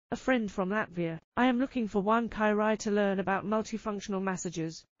a friend from Latvia. I am looking for one Kai to learn about multifunctional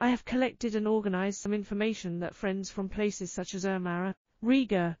massages. I have collected and organized some information that friends from places such as Urmara,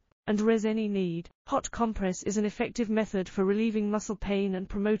 Riga, and Rezeni need. Hot compress is an effective method for relieving muscle pain and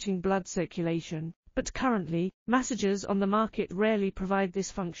promoting blood circulation. But currently, massages on the market rarely provide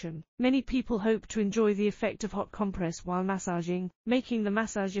this function. Many people hope to enjoy the effect of hot compress while massaging, making the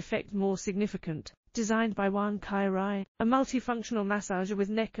massage effect more significant. Designed by Juan Kai, a multifunctional massager with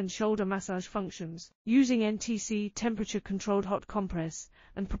neck and shoulder massage functions, using NTC temperature-controlled hot compress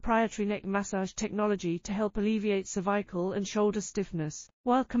and proprietary neck massage technology to help alleviate cervical and shoulder stiffness,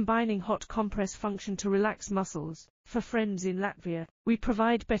 while combining hot compress function to relax muscles. For friends in Latvia, we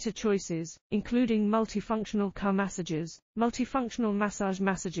provide better choices, including multifunctional Kai massages, multifunctional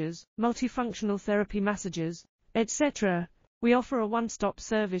massages, multifunctional therapy massages, etc. We offer a one-stop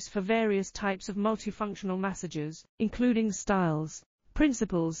service for various types of multifunctional massages, including styles,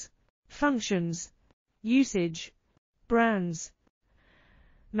 principles, functions, usage, brands,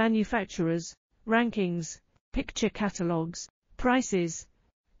 manufacturers, rankings, picture catalogs, prices,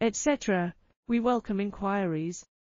 etc. We welcome inquiries.